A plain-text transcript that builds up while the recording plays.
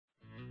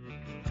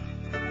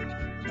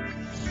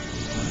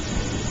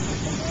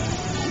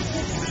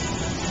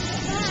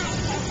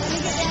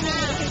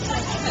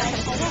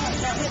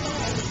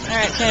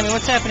right, Tammy,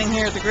 what's happening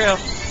here at the grill?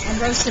 I'm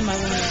roasting my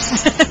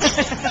wings.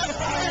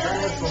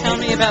 Tell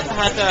me about the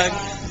hot dog.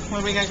 What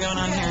do we got going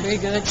on here? Very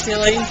good.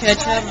 Chili and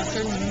ketchup.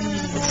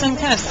 It's some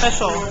kind of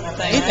special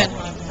thing, right?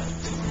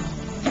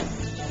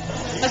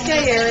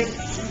 Okay, Eric.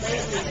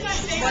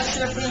 What's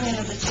your opinion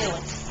of the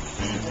chili?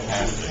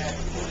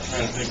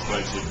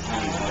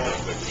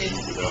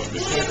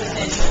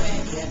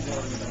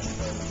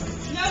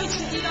 No, you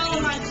should eat all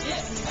of my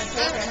chips.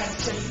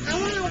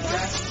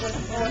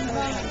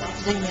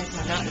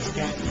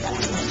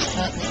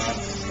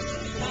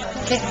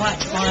 Can't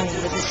watch Bonnie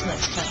with this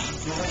much time,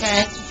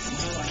 okay?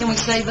 Can we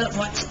save up and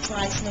watch it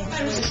twice next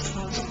week?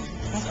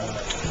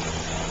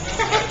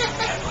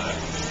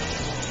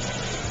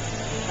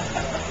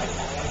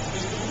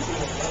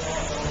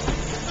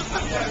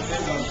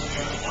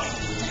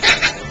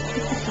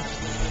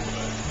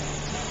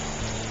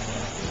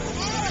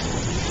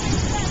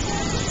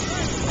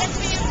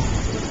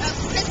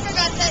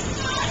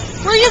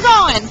 Where are you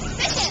going?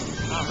 Fishing.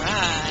 All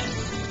right.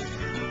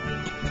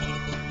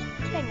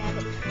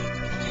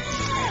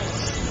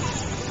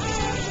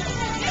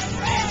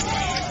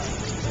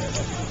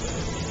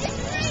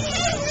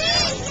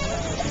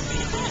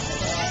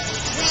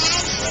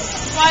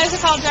 Why is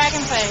it called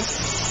dragon face?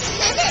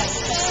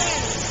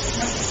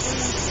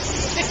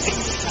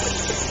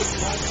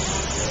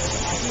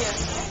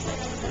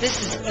 This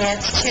is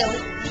Ed's chili.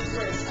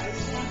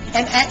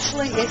 And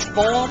actually, it's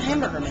boiled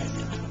hamburger meat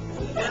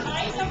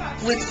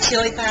with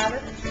chili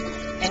powder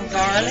and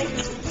garlic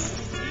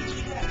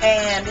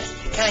and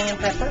cayenne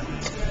pepper.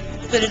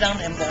 Put it on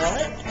and boil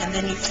it, and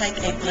then you take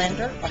a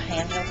blender, a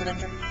handheld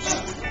blender,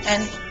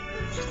 and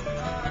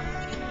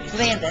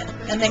blend it,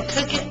 and then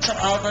cook it till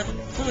all the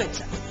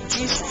fluids,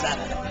 juices out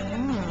of it.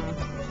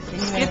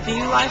 Skip, do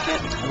you like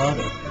it? I love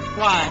it.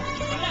 Why?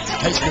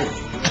 Tastes good.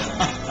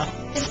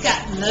 It's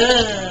got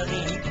love in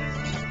it.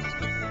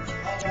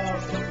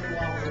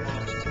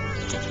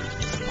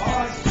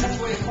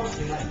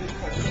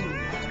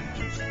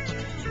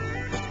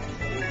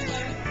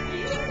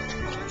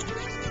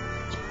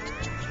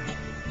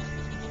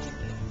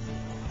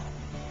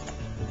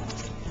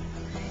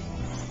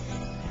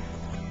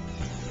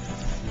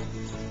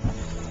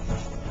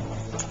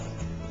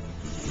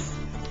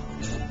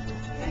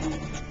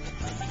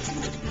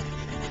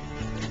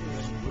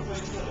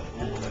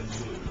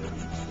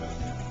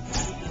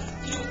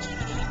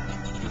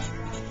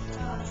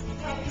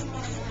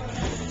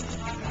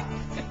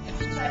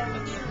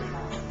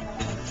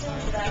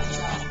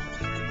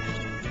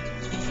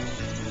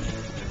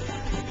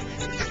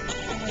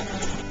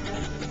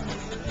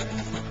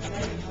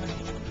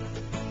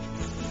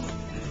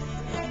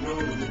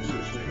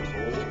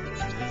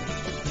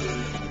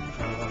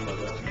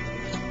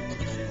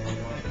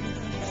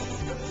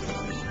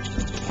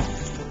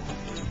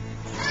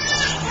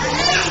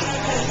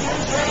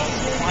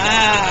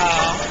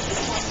 Wow.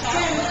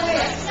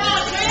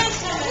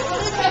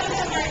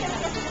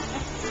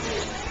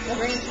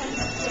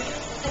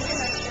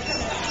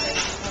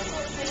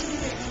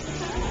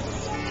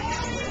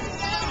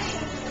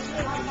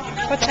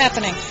 What's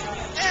happening?